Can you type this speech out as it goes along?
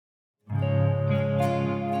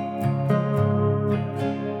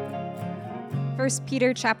1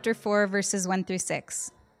 Peter chapter 4, verses 1 through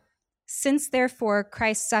 6. Since therefore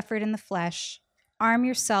Christ suffered in the flesh, arm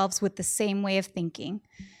yourselves with the same way of thinking.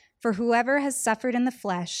 For whoever has suffered in the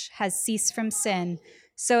flesh has ceased from sin,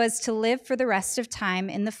 so as to live for the rest of time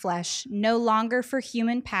in the flesh, no longer for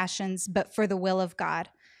human passions, but for the will of God.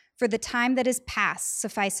 For the time that is past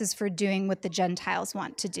suffices for doing what the Gentiles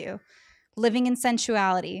want to do, living in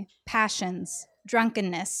sensuality, passions,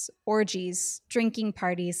 drunkenness, orgies, drinking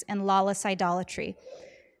parties, and lawless idolatry.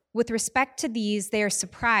 With respect to these, they are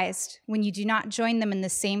surprised when you do not join them in the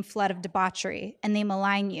same flood of debauchery, and they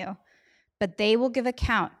malign you. But they will give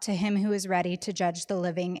account to him who is ready to judge the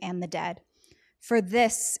living and the dead. For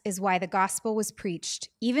this is why the gospel was preached,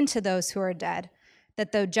 even to those who are dead,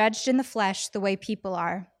 that though judged in the flesh the way people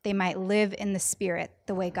are, they might live in the spirit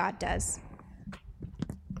the way God does.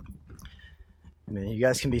 Amen. You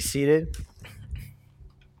guys can be seated.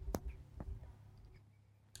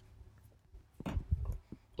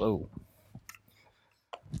 Whoa.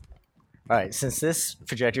 All right, since this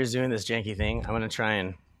projector is doing this janky thing, I'm going to try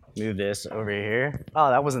and move this over here. Oh,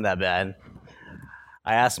 that wasn't that bad.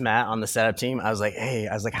 I asked Matt on the setup team, I was like,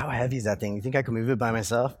 how heavy is that thing? You think I can move it by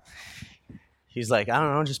myself? He's like, I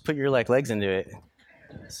don't know, just put your legs into it.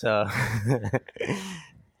 So,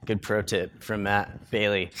 good pro tip from Matt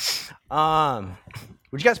Bailey. Would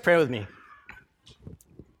you guys pray with me?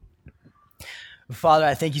 Father,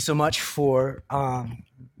 I thank you so much for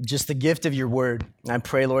just the gift of your word. I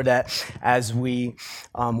pray, Lord, that as we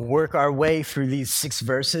work our way through these 6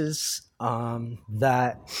 verses,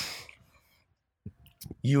 that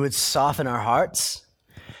you would soften our hearts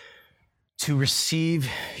to receive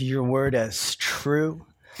your word as true,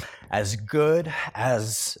 as good,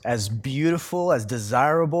 as beautiful, as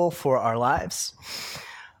desirable for our lives,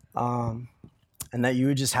 and that you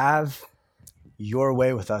would just have your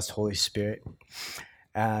way with us, Holy Spirit,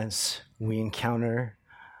 as we encounter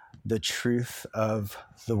the truth of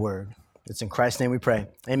the word. It's in Christ's name we pray.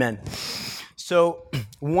 Amen. So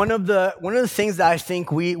one of the things that I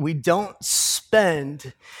think we don't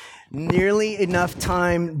spend nearly enough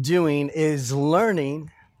time doing is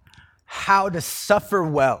learning how to suffer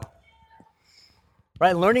well.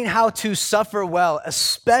 Right? Learning how to suffer well,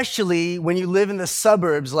 especially when you live in the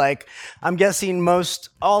suburbs, like I'm guessing most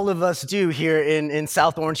all of us do here in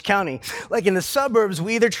South Orange County. Like in the suburbs,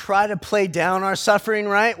 we either try to play down our suffering,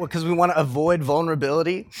 right? Because we want to avoid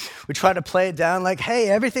vulnerability. We try to play it down like, hey,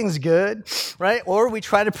 everything's good, right? Or we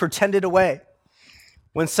try to pretend it away.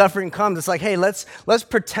 When suffering comes, it's like, hey, let's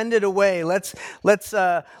pretend it away. Let's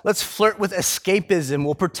flirt with escapism.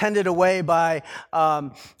 We'll pretend it away by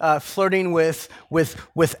flirting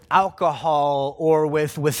with alcohol or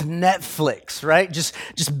with Netflix, right? Just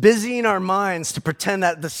busying our minds to pretend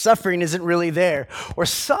that the suffering isn't really there. Or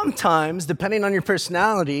sometimes, depending on your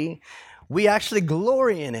personality, we actually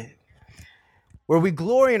glory in it. Where we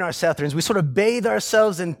glory in our sufferings, we sort of bathe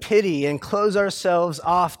ourselves in pity and close ourselves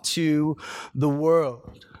off to the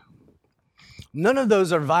world. None of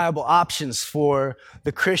those are viable options for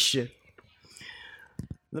the Christian.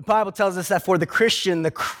 The Bible tells us that for the Christian,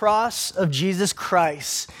 the cross of Jesus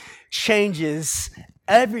Christ changes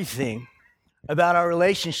everything about our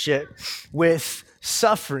relationship with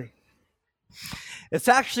suffering. It's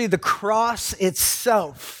actually the cross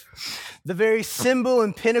itself, the very symbol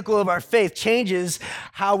and pinnacle of our faith, changes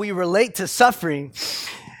how we relate to suffering.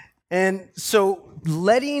 And so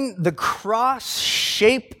letting the cross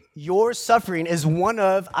shape your suffering is one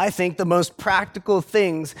of, I think, the most practical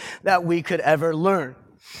things that we could ever learn.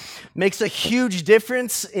 Makes a huge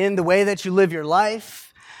difference in the way that you live your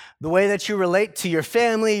life, the way that you relate to your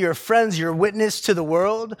family, your friends, your witness to the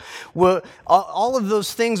world. All of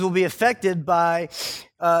those things will be affected by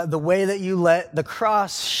the way that you let the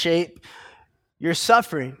cross shape your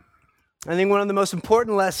suffering. I think one of the most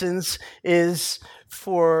important lessons is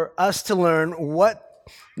for us to learn what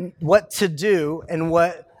to do and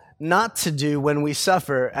what not to do when we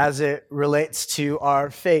suffer as it relates to our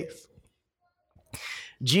faith.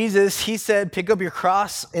 Jesus, he said, pick up your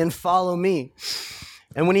cross and follow me.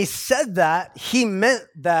 And when he said that, he meant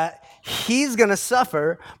that he's going to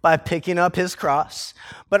suffer by picking up his cross,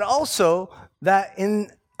 but also that in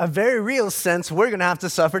a very real sense, we're going to have to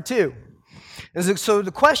suffer too. And so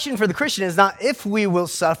the question for the Christian is not if we will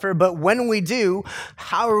suffer, but when we do,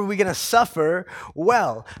 how are we going to suffer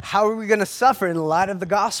well? How are we going to suffer in light of the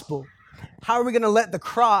gospel? How are we going to let the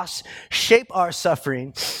cross shape our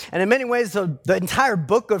suffering? And in many ways, the entire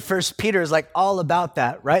book of 1 Peter is like all about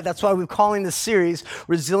that, right? That's why we're calling this series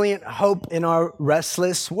Resilient Hope in Our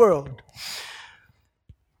Restless World.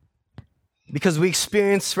 Because we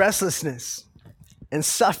experience restlessness and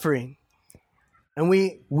suffering And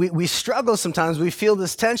we struggle sometimes. We feel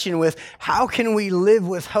this tension with how can we live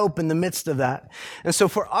with hope in the midst of that? And so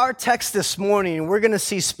for our text this morning, we're going to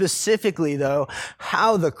see specifically, though,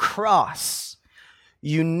 how the cross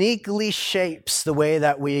uniquely shapes the way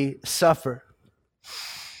that we suffer.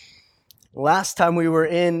 Last time we were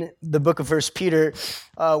in the book of 1 Peter,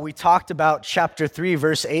 we talked about chapter 3,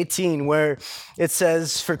 verse 18, where it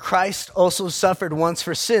says, "For Christ also suffered once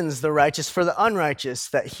for sins, the righteous for the unrighteous,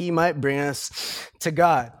 that he might bring us to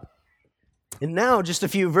God." And now, just a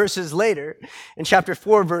few verses later, in chapter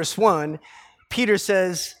 4, verse 1, Peter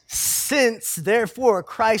says, "Since, therefore,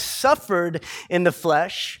 Christ suffered in the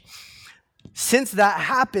flesh," since that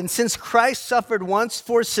happened, since Christ suffered once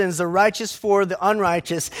for sins, the righteous for the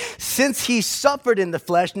unrighteous, since he suffered in the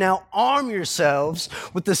flesh, now arm yourselves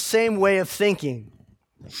with the same way of thinking.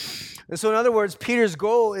 And so in other words, Peter's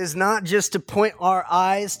goal is not just to point our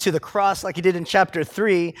eyes to the cross like he did in chapter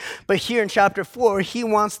 3, but here in chapter 4, he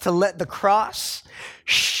wants to let the cross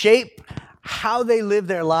shape how they live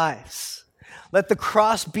their lives. Let the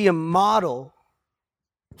cross be a model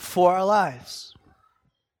for our lives.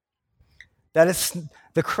 That it's,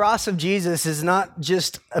 the cross of Jesus is not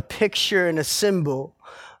just a picture and a symbol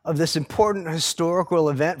of this important historical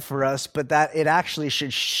event for us, but that it actually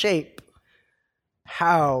should shape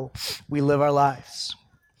how we live our lives.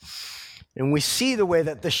 And we see the way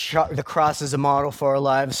that the cross is a model for our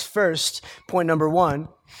lives. First, point number 1,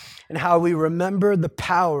 and how we remember the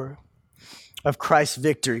power of Christ's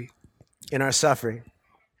victory in our suffering.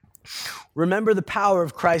 Remember the power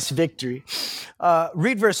of Christ's victory.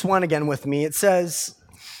 Read verse 1 again with me. It says,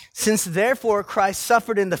 "Since therefore Christ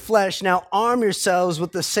suffered in the flesh, now arm yourselves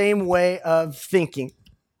with the same way of thinking."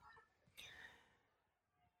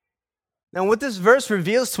 Now what this verse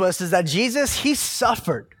reveals to us is that Jesus, he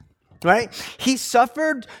suffered, right? He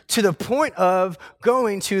suffered to the point of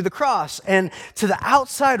going to the cross. And to the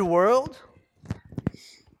outside world,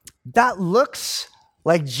 that looks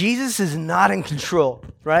like Jesus is not in control,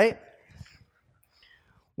 right?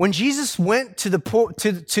 When Jesus went to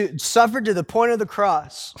suffer to the point of the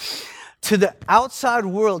cross, to the outside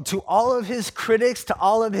world, to all of his critics, to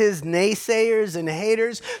all of his naysayers and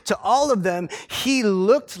haters, to all of them, he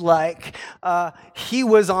looked like he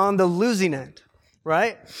was on the losing end,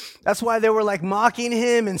 right? That's why they were like mocking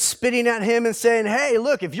him and spitting at him and saying, "Hey,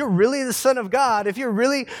 look, if you're really the Son of God, if you're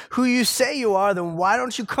really who you say you are, then why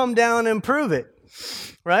don't you come down and prove it?"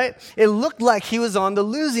 Right? It looked like he was on the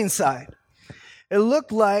losing side. It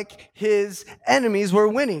looked like his enemies were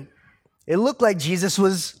winning. It looked like Jesus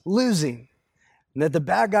was losing and that the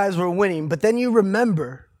bad guys were winning. But then you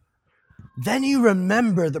remember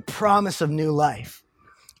the promise of new life,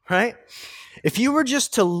 right? If you were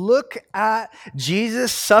just to look at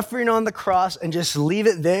Jesus suffering on the cross and just leave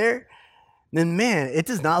it there, then man, it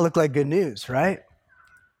does not look like good news, right?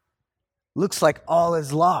 Looks like all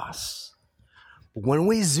is lost. But when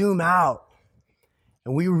we zoom out,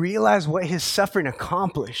 and we realize what his suffering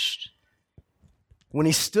accomplished when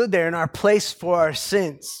he stood there in our place for our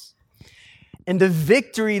sins, and the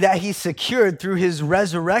victory that he secured through his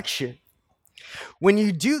resurrection. When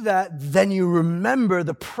you do that, then you remember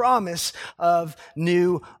the promise of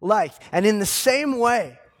new life. And in the same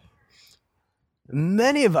way,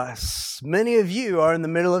 many of you are in the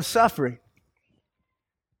middle of suffering.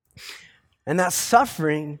 And that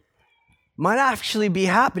suffering might actually be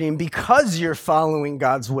happening because you're following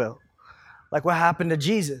God's will, like what happened to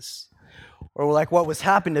Jesus, or like what was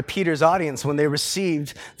happening to Peter's audience when they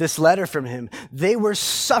received this letter from him. They were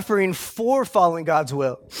suffering for following God's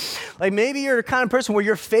will. Like maybe you're the kind of person where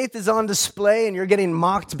your faith is on display and you're getting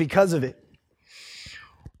mocked because of it.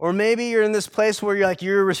 Or maybe you're in this place where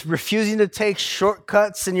you're refusing to take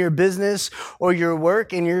shortcuts in your business or your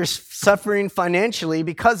work and you're suffering financially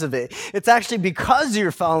because of it. It's actually because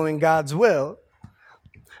you're following God's will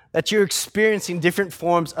that you're experiencing different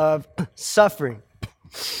forms of suffering.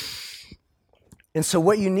 And so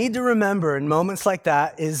what you need to remember in moments like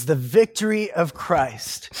that is the victory of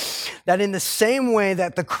Christ. That in the same way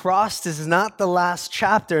that the cross is not the last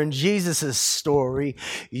chapter in Jesus' story,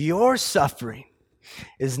 your suffering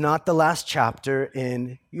is not the last chapter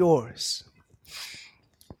in yours.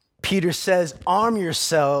 Peter says, arm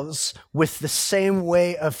yourselves with the same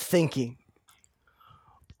way of thinking.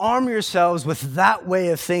 Arm yourselves with that way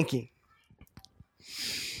of thinking.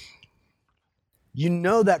 You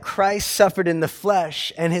know that Christ suffered in the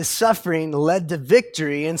flesh and his suffering led to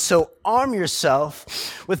victory, and so arm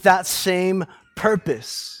yourself with that same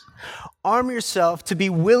purpose. Arm yourself to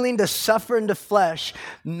be willing to suffer in the flesh,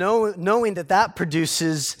 knowing that that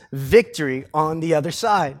produces victory on the other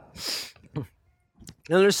side.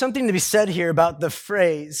 Now, there's something to be said here about the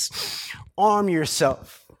phrase, arm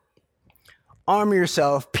yourself. Arm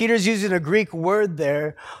yourself. Peter's using a Greek word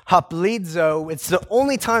there, hoplizo. It's the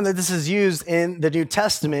only time that this is used in the New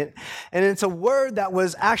Testament. And it's a word that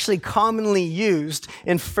was actually commonly used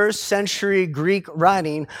in first century Greek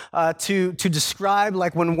writing to describe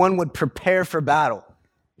like when one would prepare for battle.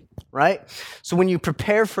 Right? So when you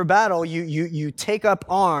prepare for battle, you take up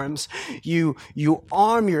arms, you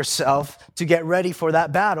arm yourself to get ready for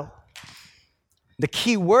that battle. The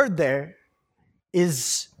key word there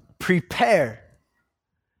is prepare.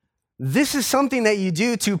 This is something that you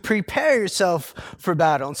do to prepare yourself for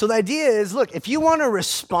battle. And so the idea is, look, if you want to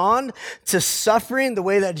respond to suffering the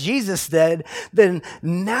way that Jesus did, then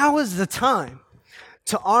now is the time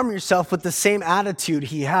to arm yourself with the same attitude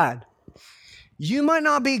he had. You might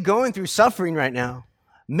not be going through suffering right now.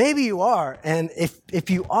 Maybe you are. And if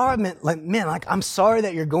you are, I'm sorry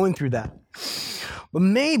that you're going through that. But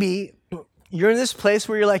maybe you're in this place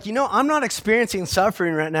where you're like, I'm not experiencing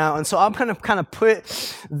suffering right now. And so I'm kind of put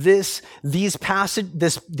these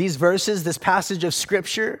verses, this passage of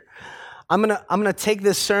scripture, I'm gonna take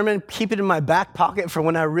this sermon, keep it in my back pocket for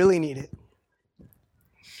when I really need it.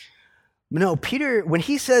 No, Peter, when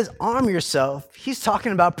he says arm yourself, he's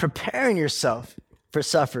talking about preparing yourself for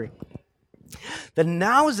suffering. That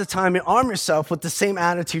now is the time to arm yourself with the same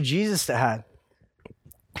attitude Jesus had.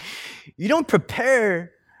 You don't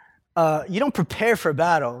prepare for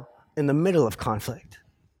battle in the middle of conflict,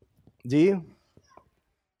 do you?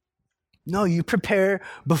 No, you prepare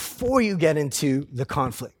before you get into the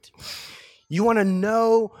conflict. You want to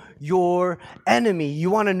know your enemy. You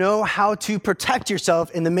want to know how to protect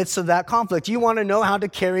yourself in the midst of that conflict. You want to know how to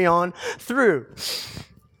carry on through.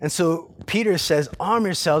 And so Peter says, arm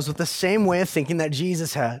yourselves with the same way of thinking that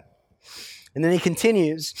Jesus had. And then he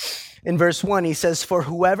continues in verse 1. He says, for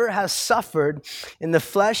whoever has suffered in the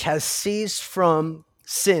flesh has ceased from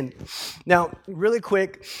sin. Now, really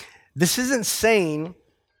quick, this isn't saying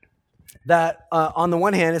that on the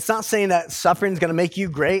one hand, it's not saying that suffering is going to make you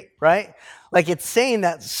great, right? Like it's saying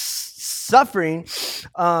that suffering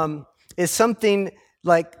is something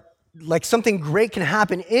like something great can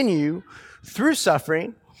happen in you through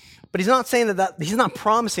suffering. But he's not saying that he's not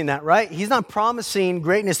promising that, right? He's not promising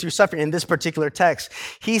greatness through suffering in this particular text.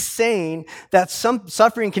 He's saying that some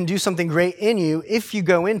suffering can do something great in you if you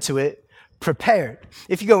go into it prepared,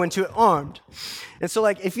 if you go into it armed. And so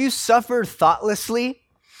like if you suffer thoughtlessly,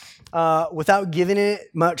 without giving it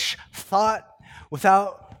much thought,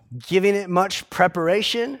 without giving it much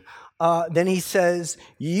preparation, then he says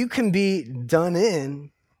you can be done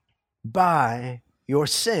in by your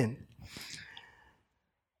sin.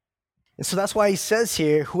 And so that's why he says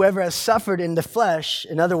here, whoever has suffered in the flesh,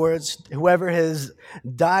 in other words, whoever has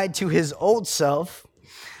died to his old self,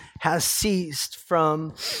 has ceased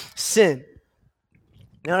from sin.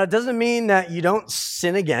 Now, that doesn't mean that you don't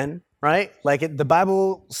sin again, right? Like the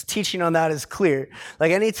Bible's teaching on that is clear.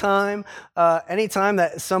 Like anytime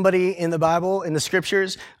that somebody in the Bible, in the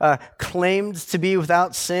scriptures, claimed to be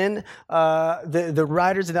without sin, the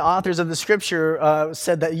writers and the authors of the scripture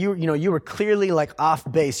said that you were clearly like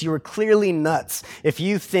off base. You were clearly nuts if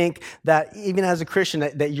you think that even as a Christian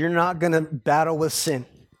that you're not going to battle with sin.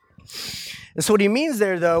 And so what he means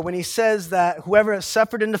there, though, when he says that whoever has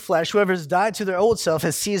suffered in the flesh, whoever has died to their old self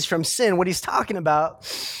has ceased from sin, what he's talking about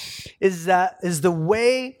is the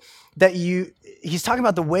way that he's talking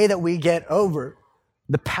about the way that we get over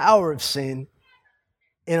the power of sin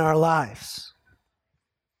in our lives.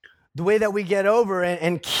 The way that we get over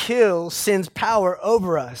and kill sin's power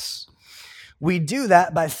over us. We do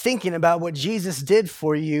that by thinking about what Jesus did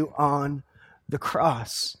for you on the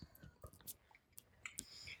cross.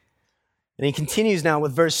 And he continues now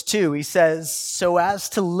with verse 2. He says, so as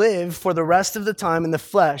to live for the rest of the time in the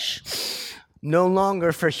flesh, no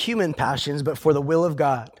longer for human passions, but for the will of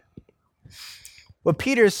God. What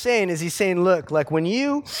Peter is saying is he's saying, look, like when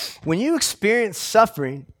you experience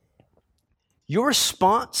suffering, your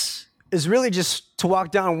response is really just to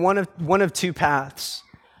walk down one of two paths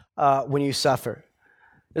when you suffer.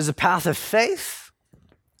 There's a path of faith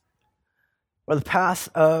or the path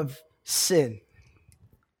of sin.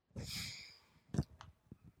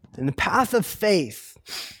 And the path of faith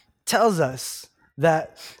tells us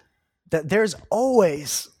that there's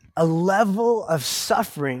always a level of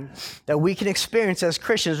suffering that we can experience as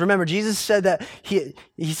Christians. Remember, Jesus said that he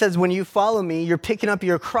says, when you follow me, you're picking up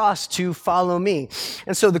your cross to follow me.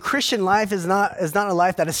 And so the Christian life is not a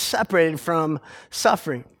life that is separated from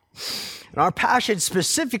suffering. And our passage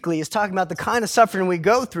specifically is talking about the kind of suffering we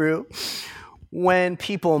go through when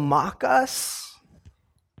people mock us,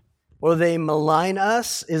 or they malign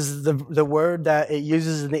us, is the word that it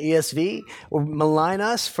uses in the ESV, or malign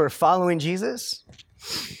us for following Jesus.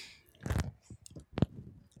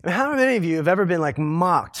 How many of you have ever been like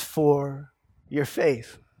mocked for your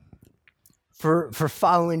faith, for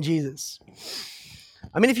following Jesus?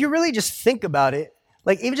 I mean, if you really just think about it,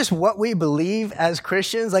 like even just what we believe as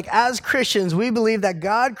Christians, we believe that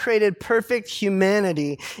God created perfect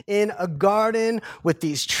humanity in a garden with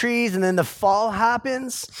these trees, and then the fall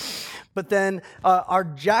happens. But then our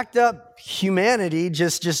jacked up humanity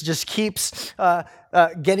just keeps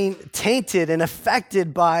getting tainted and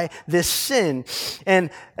affected by this sin. And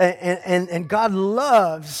God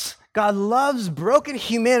loves broken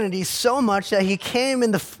humanity so much that he came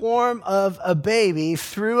in the form of a baby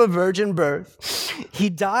through a virgin birth. He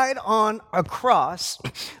died on a cross,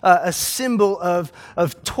 a symbol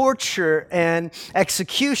of torture and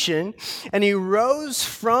execution, and he rose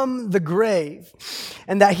from the grave.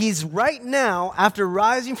 And that he's right now, after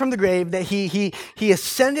rising from the grave, that he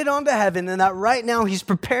ascended onto heaven, and that right now he's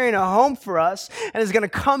preparing a home for us and is going to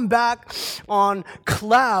come back on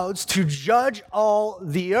clouds to judge all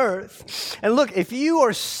the earth. And look, if you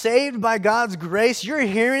are saved by God's grace, you're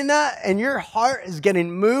hearing that and your heart is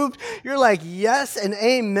getting moved. You're like, yes and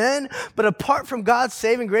amen. But apart from God's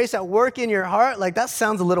saving grace at work in your heart, like that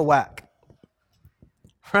sounds a little whack,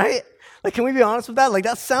 right? Like, can we be honest with that? Like,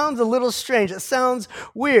 that sounds a little strange. That sounds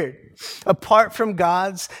weird. Apart from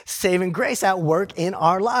God's saving grace at work in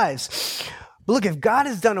our lives. But look, if God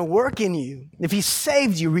has done a work in you, if he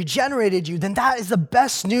saved you, regenerated you, then that is the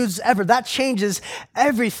best news ever. That changes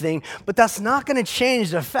everything. But that's not going to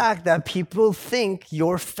change the fact that people think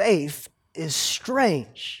your faith is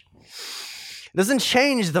strange. It doesn't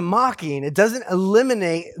change the mocking. It doesn't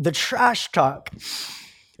eliminate the trash talk.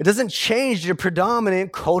 It doesn't change the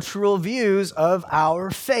predominant cultural views of our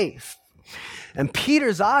faith. And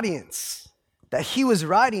Peter's audience that he was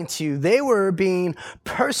writing to, they were being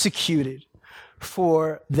persecuted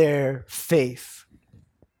for their faith.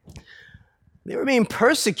 They were being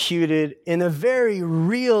persecuted in a very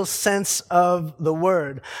real sense of the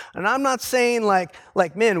word. And I'm not saying like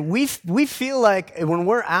man, we feel like when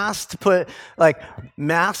we're asked to put like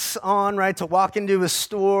masks on, right, to walk into a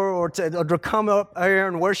store or to come up here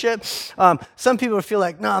and worship, some people feel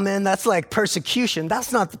like, no, man, that's like persecution.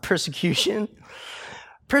 That's not the persecution.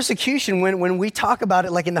 Persecution, when we talk about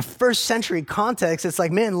it like in the first century context, it's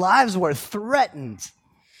like, man, lives were threatened.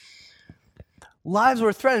 Lives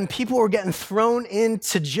were threatened. People were getting thrown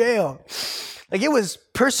into jail. Like it was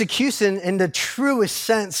persecution in the truest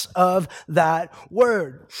sense of that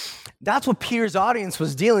word. That's what Peter's audience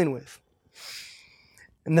was dealing with.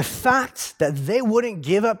 And the fact that they wouldn't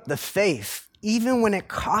give up the faith, even when it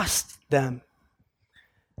cost them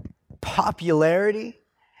popularity,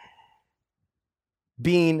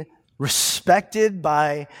 being respected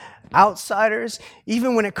by outsiders,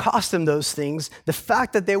 even when it cost them those things, the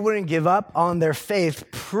fact that they wouldn't give up on their faith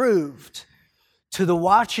proved to the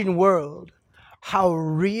watching world how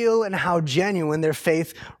real and how genuine their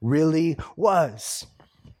faith really was.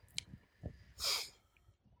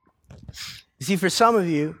 You see, for some of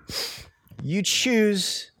you, you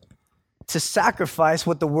choose to sacrifice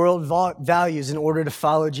what the world values in order to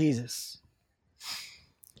follow Jesus.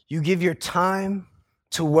 You give your time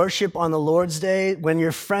to worship on the Lord's Day when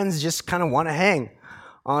your friends just kind of want to hang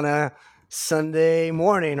on a Sunday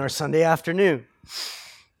morning or Sunday afternoon.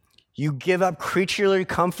 You give up creaturely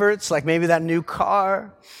comforts like maybe that new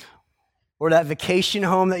car or that vacation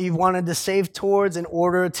home that you've wanted to save towards in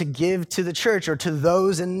order to give to the church or to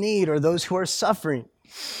those in need or those who are suffering.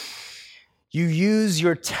 You use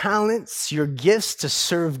your talents, your gifts to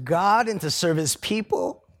serve God and to serve his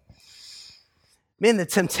people. Man, the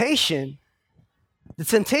temptation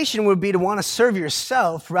would be to want to serve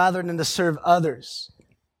yourself rather than to serve others.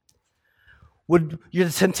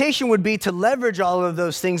 The temptation would be to leverage all of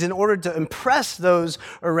those things in order to impress those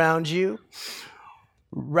around you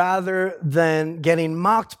rather than getting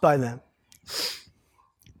mocked by them.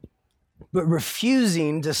 But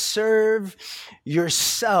refusing to serve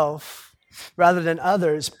yourself rather than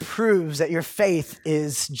others proves that your faith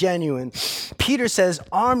is genuine. Peter says,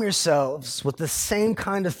 arm yourselves with the same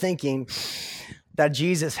kind of thinking that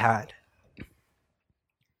Jesus had.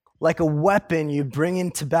 Like a weapon you bring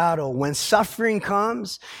into battle. When suffering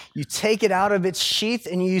comes, you take it out of its sheath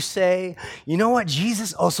and you say, you know what?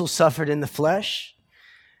 Jesus also suffered in the flesh.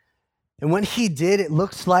 And when he did, it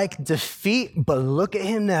looks like defeat, but look at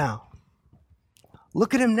him now.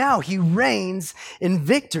 Look at him now. He reigns in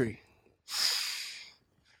victory.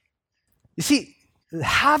 You see,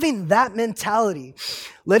 having that mentality,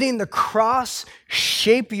 letting the cross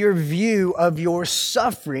shape your view of your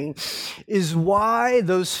suffering, is why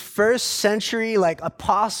those first century like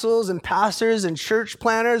apostles and pastors and church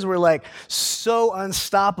planners were like so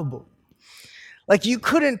unstoppable. Like you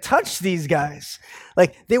couldn't touch these guys.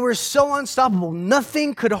 Like they were so unstoppable.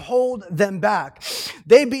 Nothing could hold them back.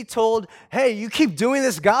 They'd be told, hey, you keep doing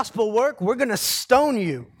this gospel work, we're going to stone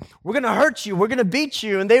you. We're going to hurt you. We're going to beat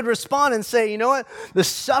you. And they'd respond and say, you know what? The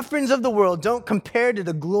sufferings of the world don't compare to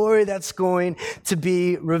the glory that's going to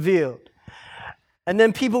be revealed. And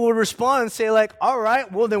then people would respond and say like, all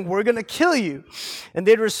right, well then we're going to kill you. And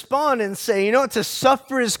they'd respond and say, you know what? To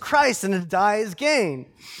suffer is Christ and to die is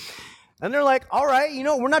gain. And they're like, all right, you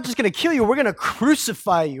know, we're not just going to kill you, we're going to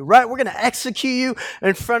crucify you, right? We're going to execute you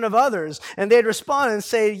in front of others. And they'd respond and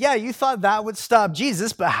say, yeah, you thought that would stop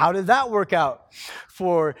Jesus, but how did that work out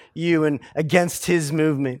for you and against his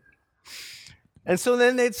movement? And so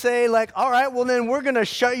then they'd say like, all right, well then we're going to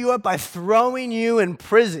shut you up by throwing you in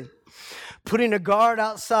prison, putting a guard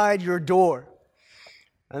outside your door.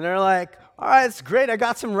 And they're like, all right, it's great. I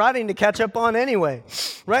got some writing to catch up on anyway,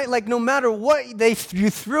 right? Like no matter what you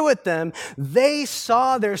threw at them, they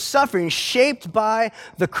saw their suffering shaped by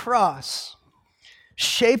the cross,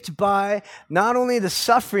 shaped by not only the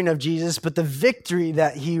suffering of Jesus, but the victory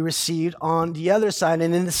that he received on the other side.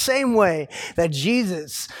 And in the same way that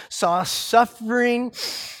Jesus saw suffering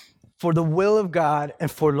for the will of God and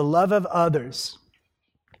for the love of others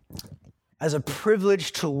as a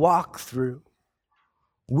privilege to walk through,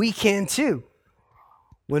 we can too,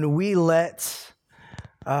 when we let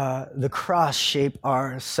the cross shape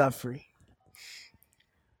our suffering.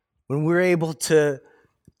 When we're able to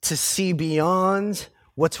see beyond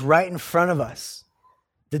what's right in front of us,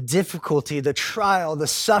 the difficulty, the trial, the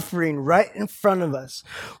suffering right in front of us.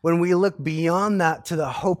 When we look beyond that to the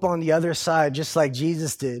hope on the other side, just like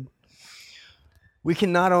Jesus did, we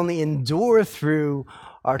can not only endure through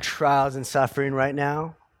our trials and suffering right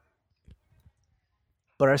now,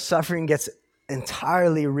 but our suffering gets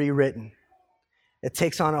entirely rewritten. It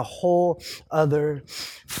takes on a whole other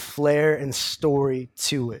flair and story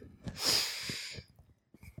to it.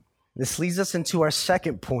 This leads us into our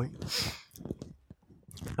second point.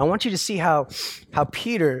 I want you to see how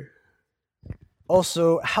Peter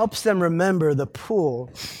also helps them remember the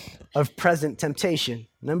pool of present temptation.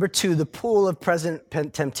 Number 2, the pool of present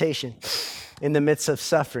temptation in the midst of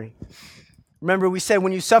suffering. Remember, we said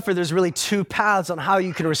when you suffer, there's really 2 paths on how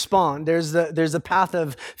you can respond. There's the path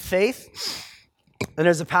of faith, and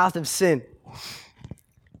there's a path of sin.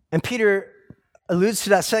 And Peter alludes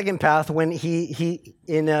to that second path when he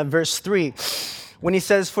in verse 3, when he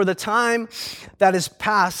says, "For the time that is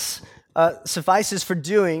past suffices for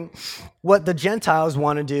doing what the Gentiles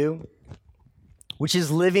want to do, which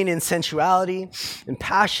is living in sensuality and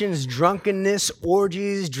passions, drunkenness,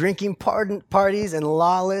 orgies, drinking parties, and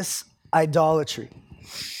lawless idolatry."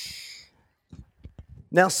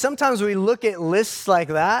 Now, sometimes we look at lists like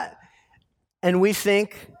that and we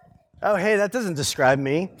think, oh, hey, that doesn't describe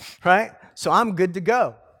me, right? So I'm good to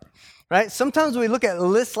go, right? Sometimes we look at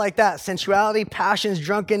lists like that, sensuality, passions,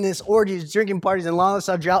 drunkenness, orgies, drinking parties, and lawless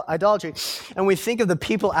idolatry, and we think of the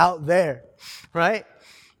people out there, right?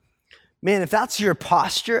 Man, if that's your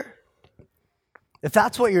posture, if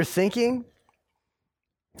that's what you're thinking,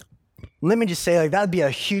 let me just say, like, that would be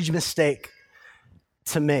a huge mistake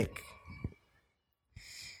to make.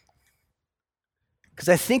 Because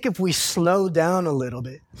I think if we slow down a little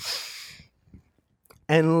bit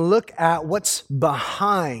and look at what's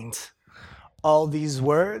behind all these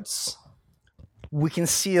words, we can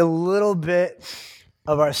see a little bit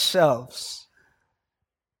of ourselves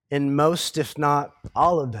in most, if not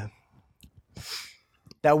all of them.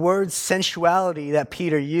 That word sensuality that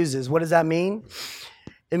Peter uses, what does that mean?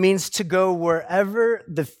 It means to go wherever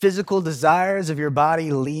the physical desires of your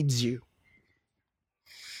body leads you.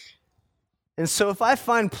 And so if I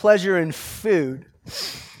find pleasure in food,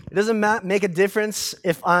 it doesn't make a difference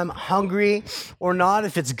if I'm hungry or not,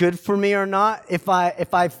 if it's good for me or not. If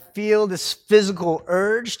I feel this physical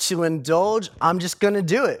urge to indulge, I'm just going to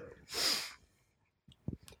do it.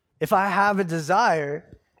 If I have a desire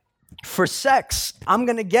for sex, I'm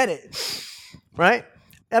going to get it, right?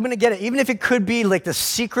 I'm going to get it, even if it could be like the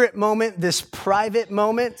secret moment, this private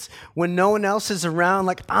moment when no one else is around.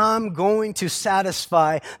 Like, I'm going to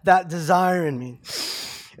satisfy that desire in me.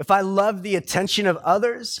 If I love the attention of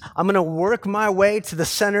others, I'm going to work my way to the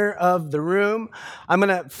center of the room. I'm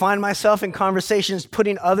going to find myself in conversations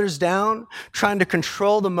putting others down, trying to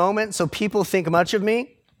control the moment so people think much of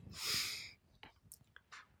me.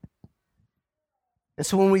 And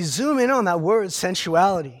so when we zoom in on that word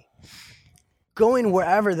sensuality, going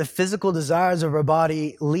wherever the physical desires of our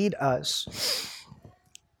body lead us.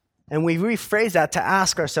 And we rephrase that to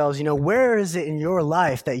ask ourselves, where is it in your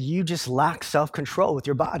life that you just lack self-control with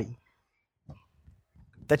your body?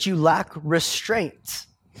 That you lack restraint?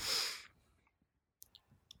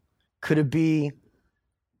 Could it be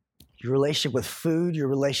your relationship with food, your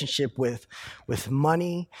relationship with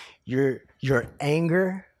money, your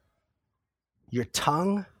anger, your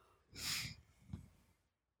tongue?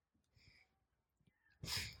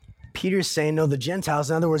 Peter's saying, no, the Gentiles,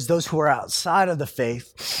 in other words, those who are outside of the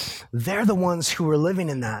faith, they're the ones who are living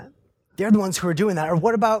in that. They're the ones who are doing that. Or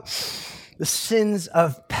what about the sins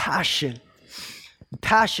of passion?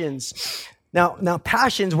 Passions. Now,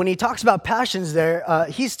 passions, when he talks about passions there,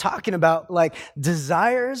 he's talking about like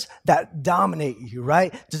desires that dominate you,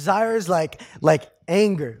 right? Desires like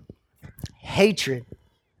anger, hatred,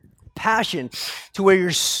 passion, to where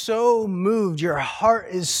you're so moved, your heart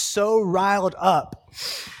is so riled up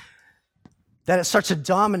that it starts to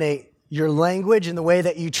dominate your language and the way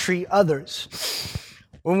that you treat others.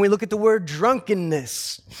 When we look at the word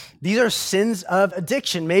drunkenness, these are sins of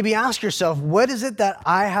addiction. Maybe ask yourself, what is it that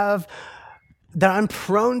I have that I'm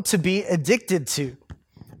prone to be addicted to?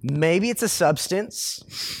 Maybe it's a substance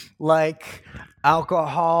like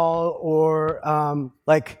alcohol or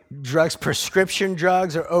like drugs, prescription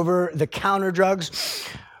drugs or over-the-counter drugs.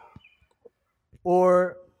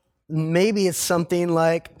 Or maybe it's something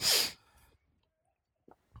like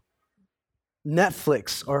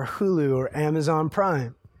Netflix or Hulu or Amazon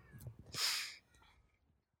Prime.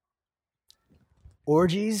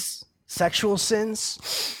 Orgies, sexual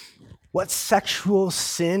sins. What sexual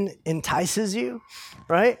sin entices you,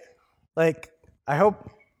 right? Like, I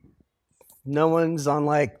hope no one's on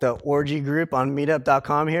like the orgy group on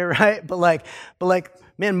meetup.com here, right? But like,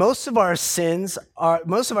 man, most of our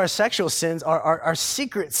sexual sins are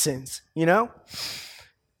secret sins,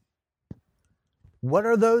 What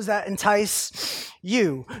are those that entice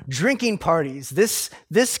you? Drinking parties. This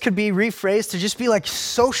could be rephrased to just be like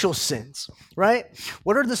social sins, right?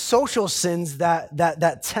 What are the social sins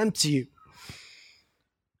that tempt you?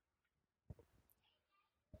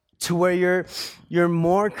 To where you're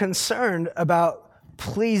more concerned about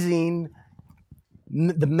pleasing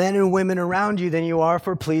the men and women around you than you are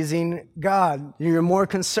for pleasing God. You're more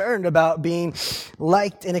concerned about being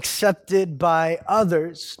liked and accepted by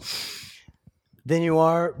others than you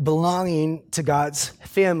are belonging to God's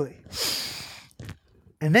family.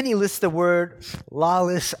 And then he lists the word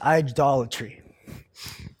lawless idolatry.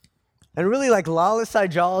 And really, like, lawless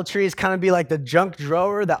idolatry is kind of be like the junk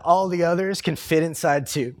drawer that all the others can fit inside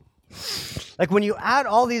too. Like, when you add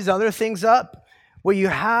all these other things up, what you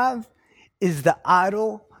have is the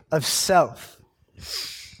idol of self.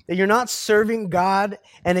 That you're not serving God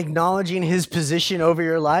and acknowledging his position over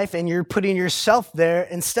your life, and you're putting yourself there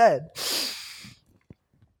instead.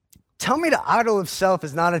 Tell me the idol of self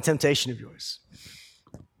is not a temptation of yours.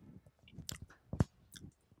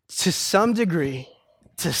 To some degree,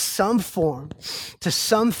 to some form, to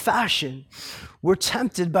some fashion, we're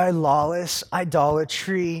tempted by lawless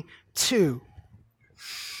idolatry too.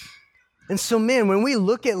 And so, man, when we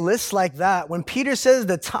look at lists like that, when Peter says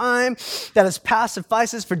the time that has passed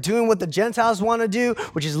suffices for doing what the Gentiles want to do,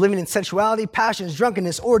 which is living in sensuality, passions,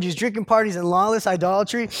 drunkenness, orgies, drinking parties, and lawless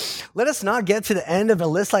idolatry, let us not get to the end of a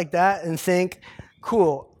list like that and think,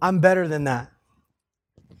 cool, I'm better than that.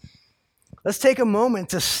 Let's take a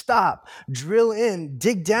moment to stop, drill in,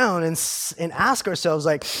 dig down, and ask ourselves,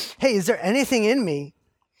 like, hey, is there anything in me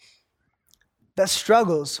that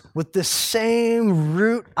struggles with the same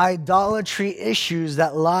root idolatry issues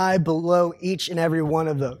that lie below each and every one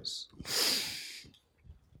of those?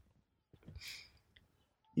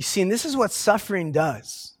 You see, and this is what suffering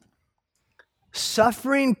does.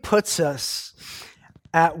 Suffering puts us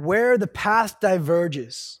at where the path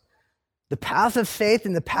diverges. The path of faith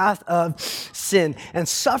and the path of sin. And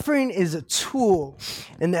suffering is a tool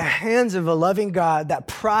in the hands of a loving God that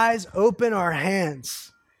pries open our hands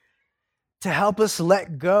to help us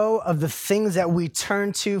let go of the things that we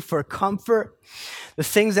turn to for comfort, the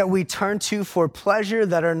things that we turn to for pleasure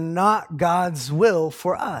that are not God's will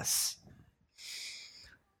for us.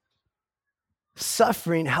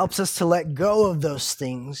 Suffering helps us to let go of those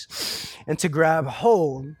things and to grab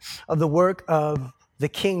hold of the work of the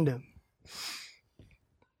kingdom.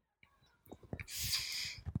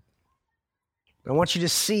 I want you to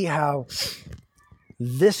see how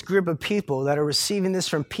this group of people that are receiving this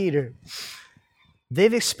from Peter,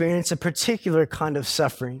 they've experienced a particular kind of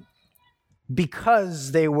suffering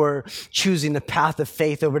because they were choosing the path of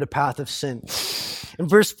faith over the path of sin. In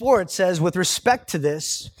verse 4, it says, with respect to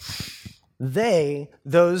this,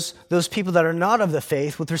 those people that are not of the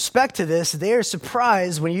faith, with respect to this, they are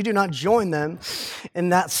surprised when you do not join them in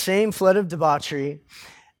that same flood of debauchery,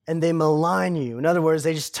 and they malign you. In other words,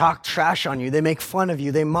 they just talk trash on you. They make fun of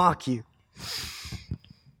you. They mock you.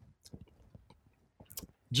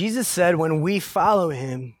 Jesus said when we follow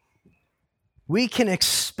him, we can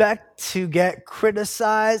expect to get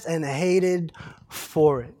criticized and hated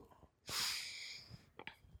for it.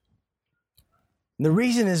 And the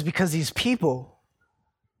reason is because these people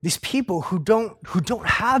who don't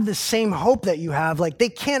have the same hope that you have, like they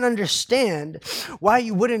can't understand why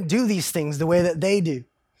you wouldn't do these things the way that they do.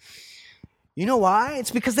 You know why?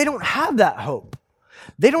 It's because they don't have that hope.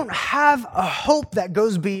 They don't have a hope that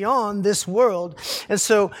goes beyond this world. And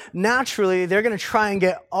so naturally, they're going to try and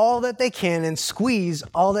get all that they can and squeeze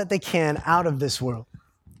all that they can out of this world.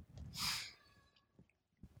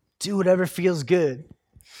 Do whatever feels good.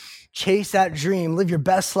 Chase that dream. Live your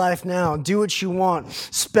best life now. Do what you want.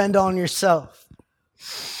 Spend on yourself.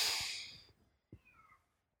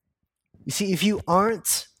 You see, if you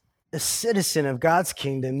aren't a citizen of God's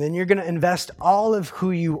kingdom, then you're going to invest all of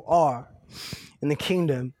who you are in the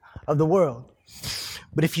kingdom of the world.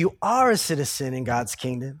 But if you are a citizen in God's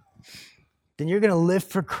kingdom, then you're going to live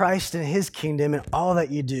for Christ and his kingdom in all that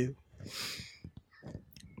you do.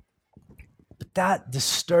 But that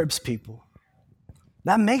disturbs people.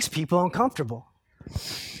 That makes people uncomfortable.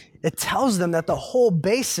 It tells them that the whole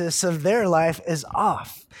basis of their life is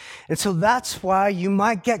off. And so that's why you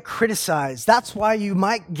might get criticized. That's why you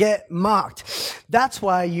might get mocked. That's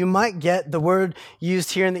why you might get the word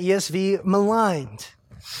used here in the ESV, maligned.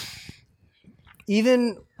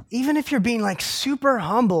 Even if you're being like super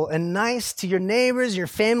humble and nice to your neighbors, your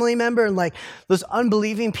family member, and like those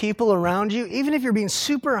unbelieving people around you, even if you're being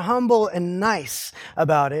super humble and nice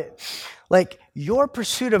about it, like your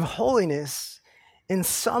pursuit of holiness in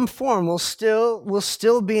some form will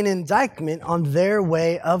still be an indictment on their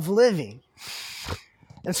way of living.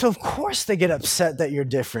 And so of course they get upset that you're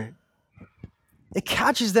different. It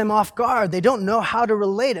catches them off guard. They don't know how to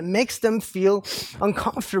relate. It makes them feel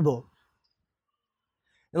uncomfortable.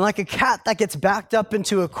 And like a cat that gets backed up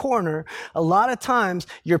into a corner, a lot of times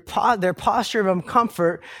their posture of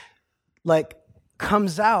uncomfort like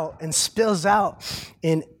comes out and spills out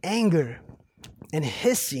in anger and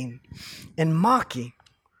hissing and mocking.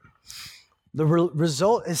 The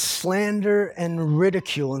result is slander and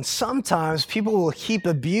ridicule. And sometimes people will heap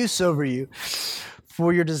abuse over you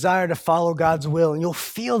for your desire to follow God's will. And you'll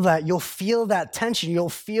feel that. You'll feel that tension. You'll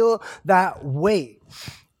feel that weight.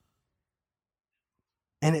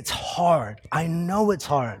 And it's hard. I know it's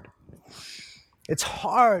hard. It's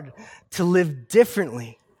hard to live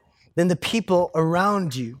differently than the people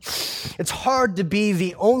around you. It's hard to be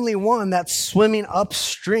the only one that's swimming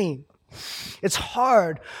upstream. It's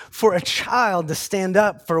hard for a child to stand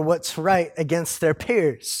up for what's right against their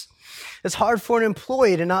peers. It's hard for an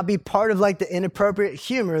employee to not be part of like the inappropriate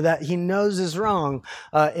humor that he knows is wrong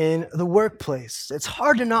in the workplace. It's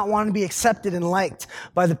hard to not want to be accepted and liked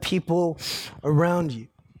by the people around you.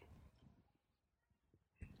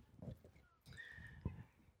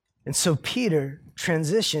 And so Peter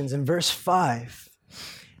transitions in verse 5,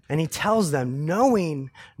 and he tells them,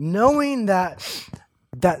 knowing that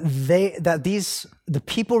the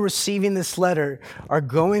people receiving this letter are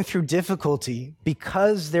going through difficulty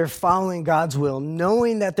because they're following God's will,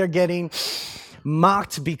 knowing that they're getting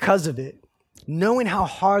mocked because of it, knowing how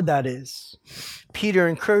hard that is, Peter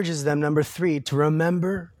encourages them, number 3, to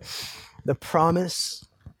remember the promise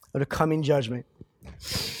of the coming judgment.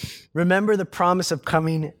 Remember the promise of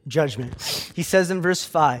coming judgment. He says in verse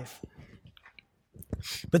 5,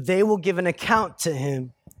 but they will give an account to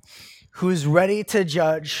him who is ready to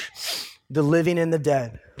judge the living and the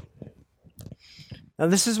dead. Now,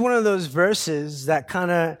 this is one of those verses that kind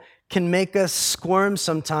of can make us squirm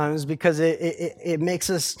sometimes because it makes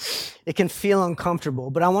us, it can feel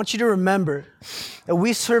uncomfortable. But I want you to remember that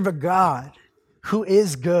we serve a God who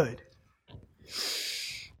is good.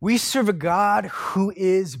 We serve a God who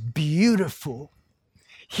is beautiful.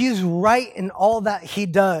 He is right in all that he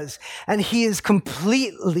does, and he is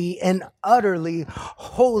completely and utterly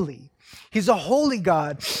holy. He's a holy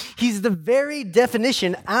God. He's the very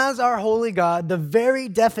definition, as our holy God, the very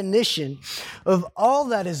definition of all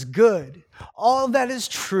that is good, all that is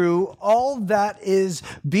true, all that is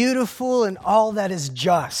beautiful, and all that is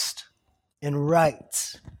just and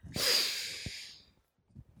right.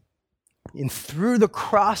 And through the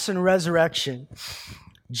cross and resurrection,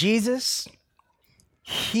 Jesus,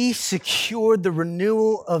 he secured the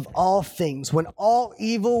renewal of all things when all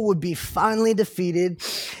evil would be finally defeated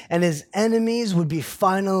and his enemies would be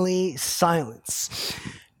finally silenced.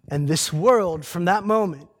 And this world, from that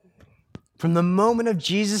moment, from the moment of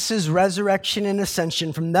Jesus' resurrection and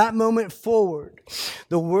ascension, from that moment forward,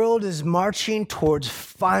 the world is marching towards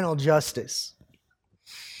final justice.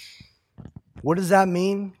 What does that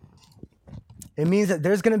mean? It means that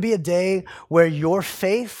there's going to be a day where your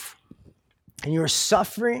faith and your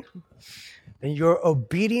suffering and your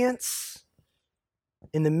obedience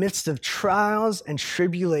in the midst of trials and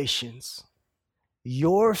tribulations,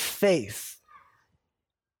 your faith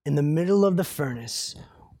in the middle of the furnace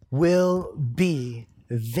will be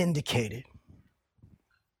vindicated.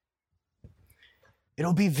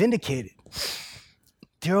 It'll be vindicated.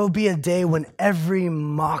 There will be a day when every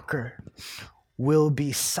mocker will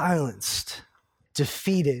be silenced,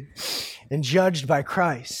 defeated, and judged by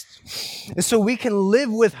Christ. And so we can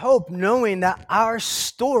live with hope knowing that our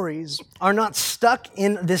stories are not stuck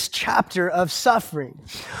in this chapter of suffering.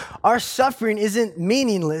 Our suffering isn't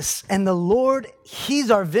meaningless, and the Lord, He's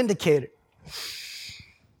our vindicator.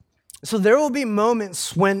 So there will be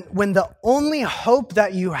moments when the only hope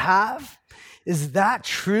that you have is that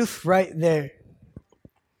truth right there.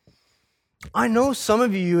 I know some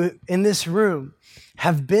of you in this room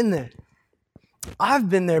have been there. I've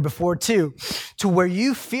been there before too, to where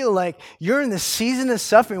you feel like you're in the season of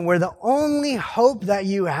suffering where the only hope that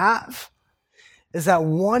you have is that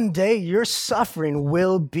one day your suffering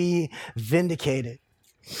will be vindicated.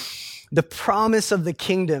 The promise of the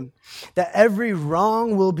kingdom, that every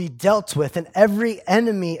wrong will be dealt with and every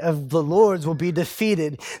enemy of the Lord's will be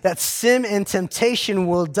defeated, that sin and temptation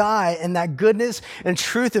will die, and that goodness and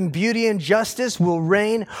truth and beauty and justice will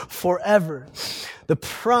reign forever. The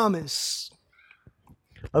promise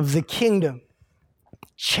of the kingdom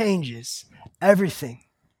changes everything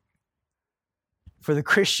for the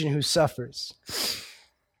Christian who suffers.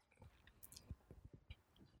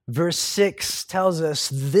 Verse 6 tells us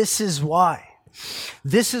this is why.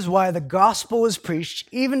 This is why the gospel was preached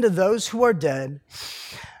even to those who are dead,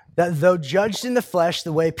 that though judged in the flesh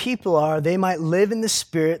the way people are, they might live in the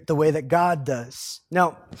spirit the way that God does.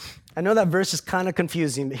 Now, I know that verse is kind of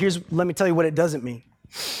confusing, but let me tell you what it doesn't mean.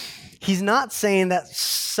 He's not saying that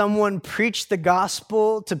someone preached the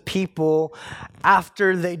gospel to people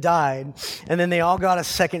after they died and then they all got a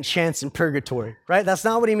second chance in purgatory, right? That's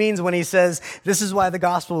not what he means when he says, this is why the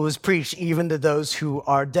gospel was preached even to those who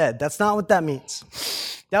are dead. That's not what that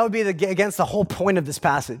means. That would be against the whole point of this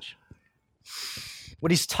passage.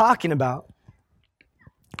 What he's talking about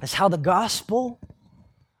is how the gospel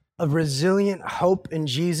of resilient hope in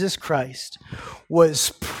Jesus Christ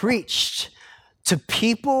was preached to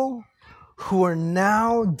people who are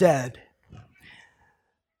now dead.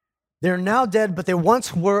 They're now dead, but they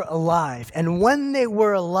once were alive. And when they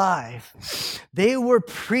were alive, they were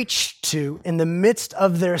preached to in the midst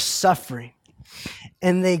of their suffering.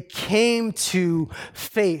 And they came to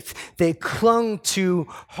faith. They clung to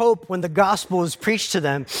hope when the gospel was preached to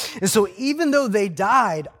them. And so even though they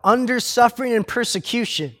died under suffering and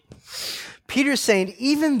persecution, Peter's saying,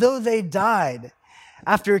 even though they died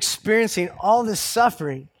after experiencing all this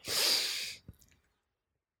suffering,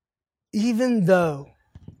 even though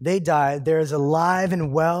they died, they're as alive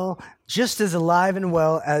and well, just as alive and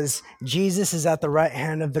well as Jesus is at the right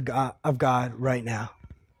hand of God right now.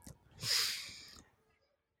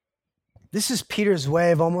 This is Peter's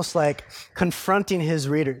way of almost like confronting his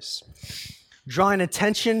readers, drawing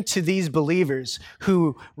attention to these believers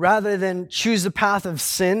who, rather than choose the path of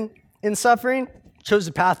sin in suffering, chose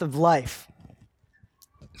the path of life.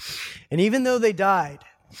 And even though they died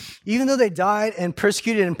and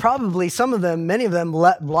persecuted, and probably some of them, many of them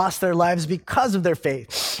lost their lives because of their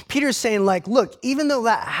faith, Peter's saying, like, look, even though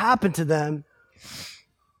that happened to them,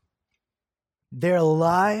 they're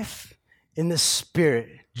alive in the spirit,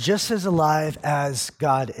 just as alive as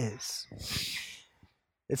God is.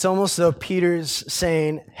 It's almost though Peter's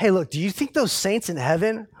saying, hey, look, do you think those saints in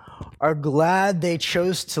heaven are glad they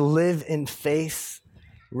chose to live in faith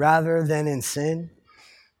rather than in sin?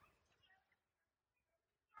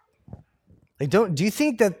 Like, don't you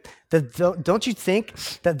think that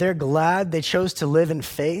they're glad they chose to live in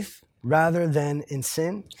faith rather than in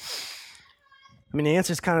sin? I mean, the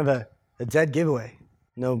answer is kind of a dead giveaway.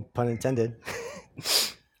 No pun intended.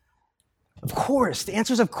 Of course, the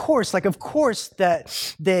answer is of course. Like, of course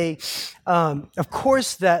that they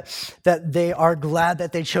are glad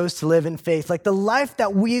that they chose to live in faith. Like the life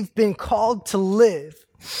that we've been called to live,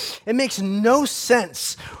 it makes no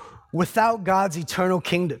sense without God's eternal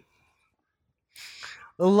kingdom.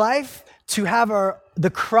 The life to have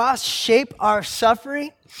the cross shape our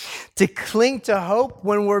suffering, to cling to hope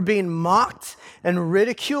when we're being mocked and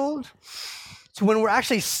ridiculed, to when we're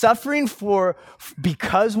actually suffering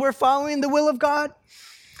because we're following the will of God.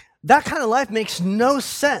 That kind of life makes no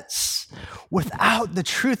sense without the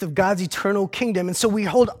truth of God's eternal kingdom. And so we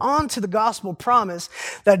hold on to the gospel promise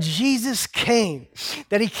that Jesus came,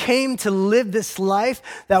 that he came to live this life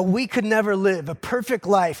that we could never live, a perfect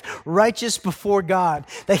life, righteous before God,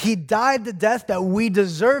 that he died the death that we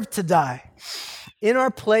deserve to die in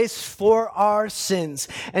our place for our sins.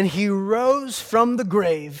 And he rose from the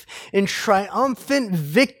grave in triumphant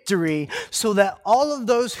victory so that all of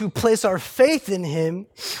those who place our faith in him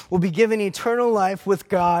will be given eternal life with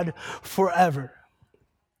God forever.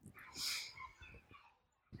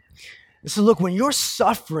 So look, when you're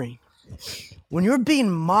suffering, when you're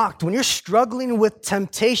being mocked, when you're struggling with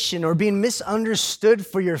temptation or being misunderstood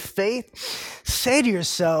for your faith, say to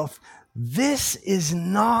yourself, this is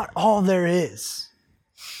not all there is.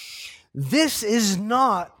 This is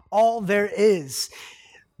not all there is.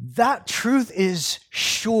 That truth is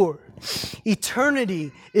sure.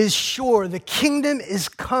 Eternity is sure. The kingdom is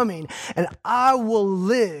coming, and I will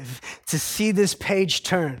live to see this page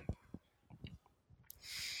turn.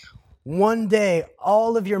 One day,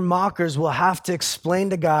 all of your mockers will have to explain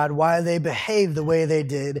to God why they behaved the way they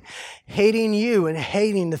did, hating you and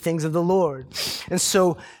hating the things of the Lord. And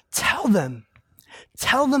so tell them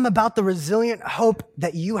about the resilient hope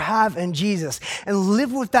that you have in Jesus and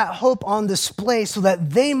live with that hope on display so that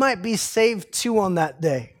they might be saved too on that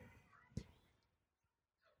day.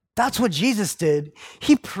 That's what Jesus did.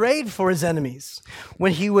 He prayed for his enemies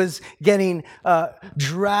when he was getting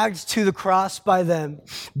dragged to the cross by them,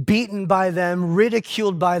 beaten by them,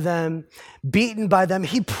 ridiculed by them, beaten by them.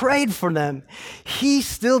 He prayed for them. He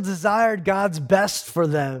still desired God's best for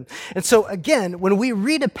them. And so again, when we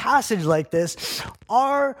read a passage like this,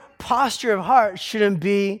 our posture of heart shouldn't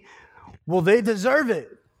be, well, they deserve it,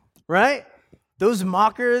 right? Those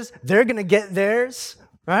mockers, they're going to get theirs,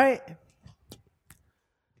 right?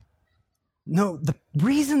 No, the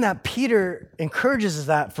reason that Peter encourages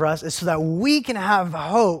that for us is so that we can have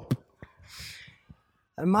hope.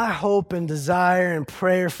 And my hope and desire and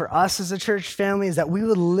prayer for us as a church family is that we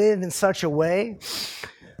would live in such a way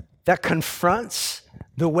that confronts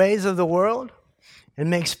the ways of the world and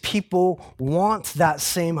makes people want that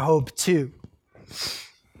same hope too.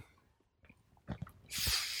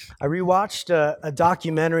 I rewatched a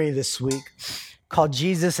documentary this week called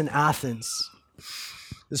Jesus in Athens.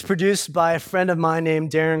 It was produced by a friend of mine named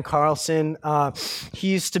Darren Carlson. He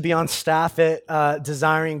used to be on staff at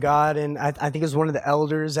Desiring God, and I think he was one of the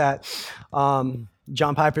elders at John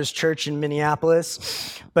Piper's church in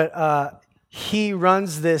Minneapolis. But he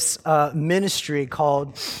runs this ministry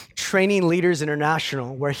called Training Leaders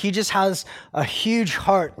International, where he just has a huge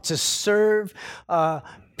heart to serve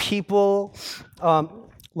people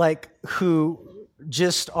like who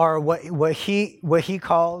just are what he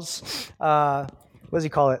calls what does he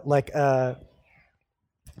call it? Like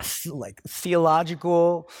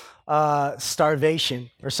theological starvation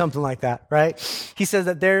or something like that, right? He says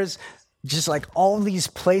that there's just like all these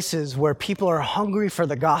places where people are hungry for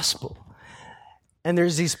the gospel. And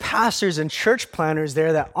there's these pastors and church planners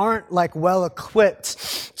there that aren't like well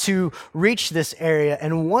equipped to reach this area.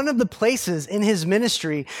 And one of the places in his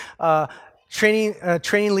ministry,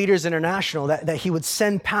 Training Leaders International, that he would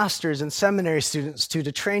send pastors and seminary students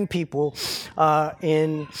to train people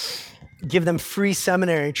give them free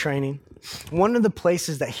seminary training. One of the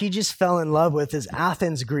places that he just fell in love with is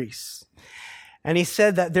Athens, Greece. And he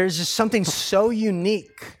said that there's just something so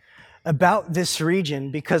unique about this region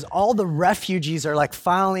because all the refugees are like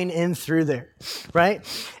filing in through there, right?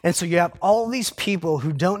 And so you have all these people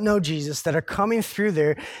who don't know Jesus that are coming through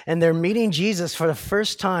there and they're meeting Jesus for the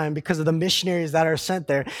first time because of the missionaries that are sent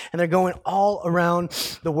there, and they're going all around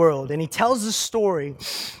the world. And he tells the story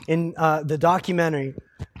in the documentary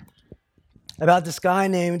about this guy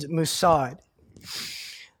named Musad.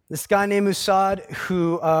 This guy named Musad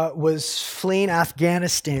who was fleeing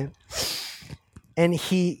Afghanistan. And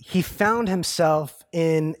he found himself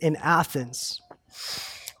in Athens.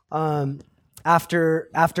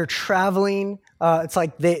 After traveling, it's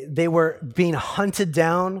like they were being hunted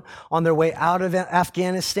down on their way out of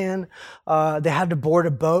Afghanistan. They had to board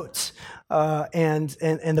a boat, and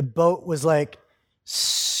the boat was like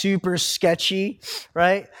super sketchy,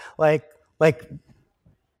 right? Like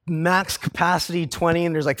max capacity 20,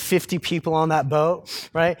 and there's like 50 people on that boat,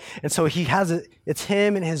 right? And so it's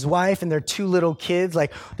him and his wife and their two little kids.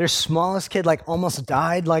 Like their smallest kid like almost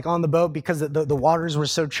died like on the boat because the waters were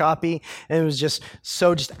so choppy and it was just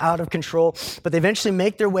out of control. But they eventually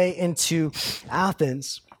make their way into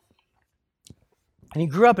Athens. And he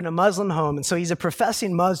grew up in a Muslim home, and so he's a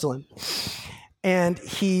professing Muslim. And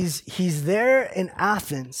he's there in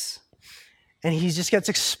Athens. and he just gets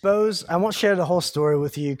exposed. I won't share the whole story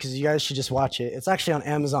with you because you guys should just watch it. It's actually on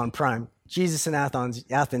Amazon Prime. Jesus in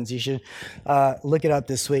Athens. You should look it up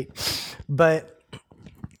this week. But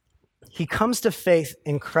he comes to faith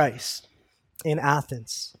in Christ in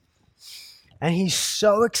Athens. And he's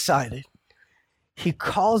so excited. He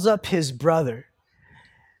calls up his brother.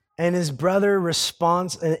 And his brother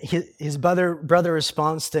responds. His brother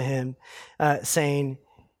responds to him, saying,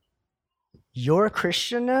 "You're a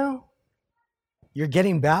Christian now? You're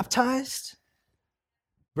getting baptized?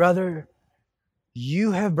 Brother,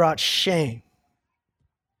 you have brought shame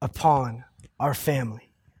upon our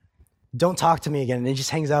family. Don't talk to me again." And he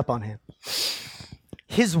just hangs up on him.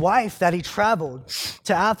 His wife that he traveled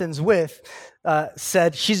to Athens with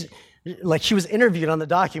said she was interviewed on the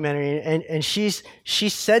documentary, and she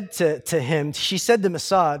said to him, she said to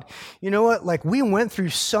Masad, "You know what? Like, we went through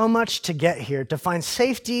so much to get here, to find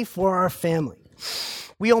safety for our family.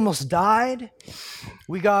 We almost died.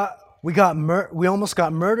 We almost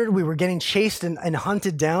got murdered. We were getting chased and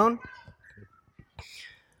hunted down.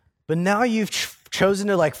 But now you've chosen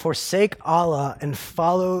to forsake Allah and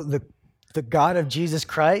follow the God of Jesus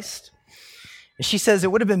Christ." And she says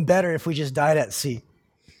it would have been better if we just died at sea.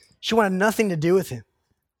 She wanted nothing to do with him.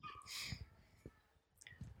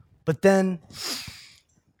 But then,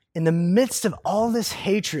 in the midst of all this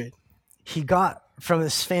hatred he got from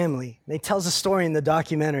his family, and he tells a story in the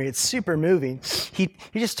documentary. It's super moving. He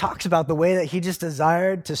just talks about the way that he just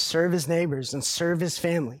desired to serve his neighbors and serve his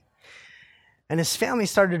family. And his family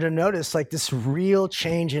started to notice this real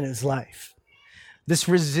change in his life, this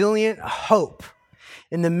resilient hope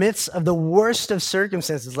in the midst of the worst of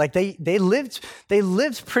circumstances. They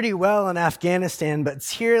lived pretty well in Afghanistan, but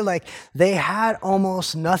here they had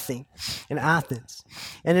almost nothing in Athens.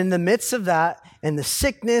 And in the midst of that, and the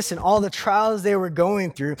sickness and all the trials they were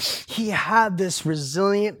going through, he had this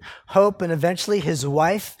resilient hope, and eventually his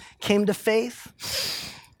wife came to faith.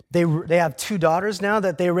 They have 2 daughters now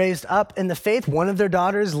that they raised up in the faith. One of their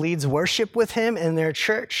daughters leads worship with him in their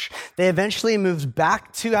church. They eventually moved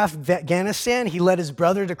back to Afghanistan. He led his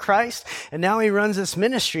brother to Christ, and now he runs this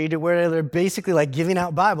ministry to where they're basically giving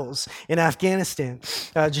out Bibles in Afghanistan,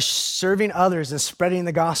 just serving others and spreading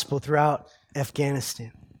the gospel throughout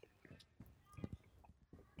Afghanistan.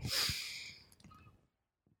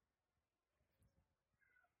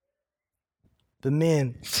 But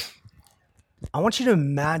man, I want you to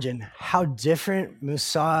imagine how different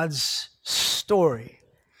Musad's story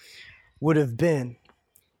would have been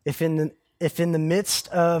if in the midst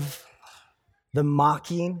of the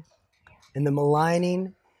mocking and the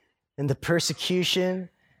maligning and the persecution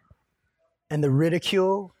and the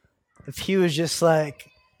ridicule, if he was just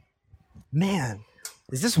man,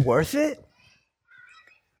 is this worth it?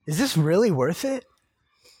 Is this really worth it?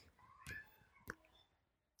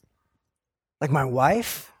 My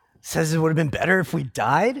wife says it would have been better if we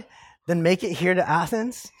died than make it here to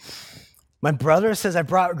Athens. My brother says I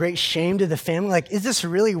brought great shame to the family. Is this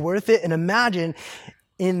really worth it? And imagine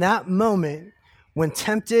in that moment when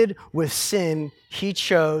tempted with sin, he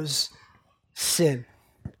chose sin.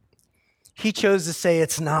 He chose to say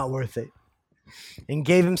it's not worth it and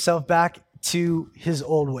gave himself back to his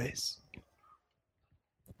old ways.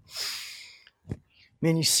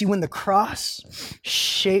 Man, you see, when the cross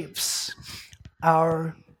shapes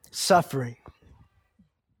our suffering,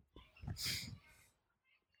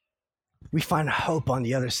 we find hope on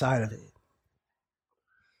the other side of it.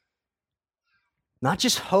 Not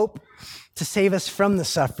just hope to save us from the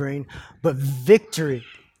suffering, but victory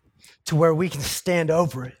to where we can stand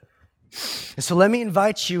over it. And so let me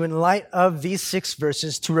invite you, in light of these 6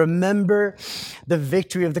 verses, to remember the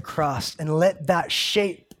victory of the cross and let that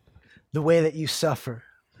shape the way that you suffer.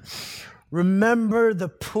 Remember the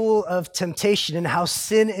pool of temptation and how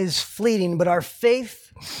sin is fleeting, but our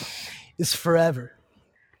faith is forever.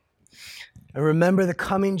 And remember the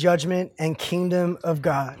coming judgment and kingdom of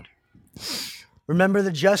God. Remember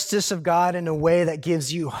the justice of God in a way that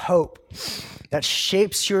gives you hope, that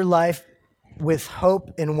shapes your life with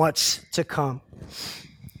hope in what's to come.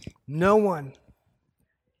 No one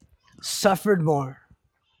suffered more,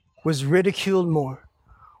 was ridiculed more,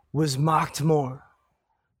 was mocked more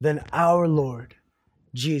than our Lord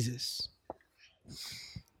Jesus.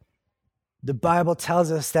 The Bible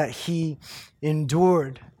tells us that he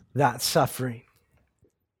endured that suffering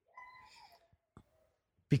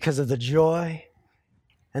because of the joy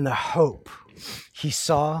and the hope he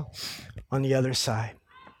saw on the other side.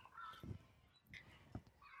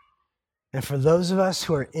 And for those of us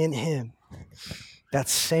who are in him, that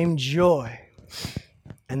same joy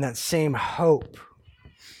and that same hope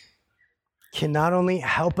can not only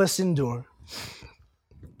help us endure,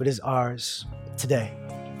 but is ours today.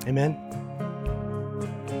 Amen.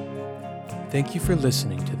 Thank you for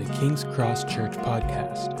listening to the King's Cross Church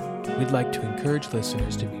podcast. We'd like to encourage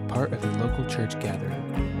listeners to be part of a local church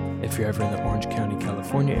gathering. If you're ever in the Orange County,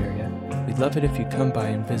 California area, we'd love it if you come by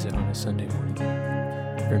and visit on a Sunday morning.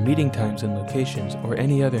 For meeting times and locations or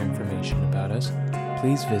any other information about us,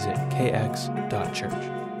 please visit kx.church.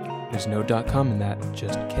 There's no .com in that,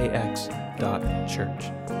 just kx.church.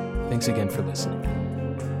 Thanks again for listening.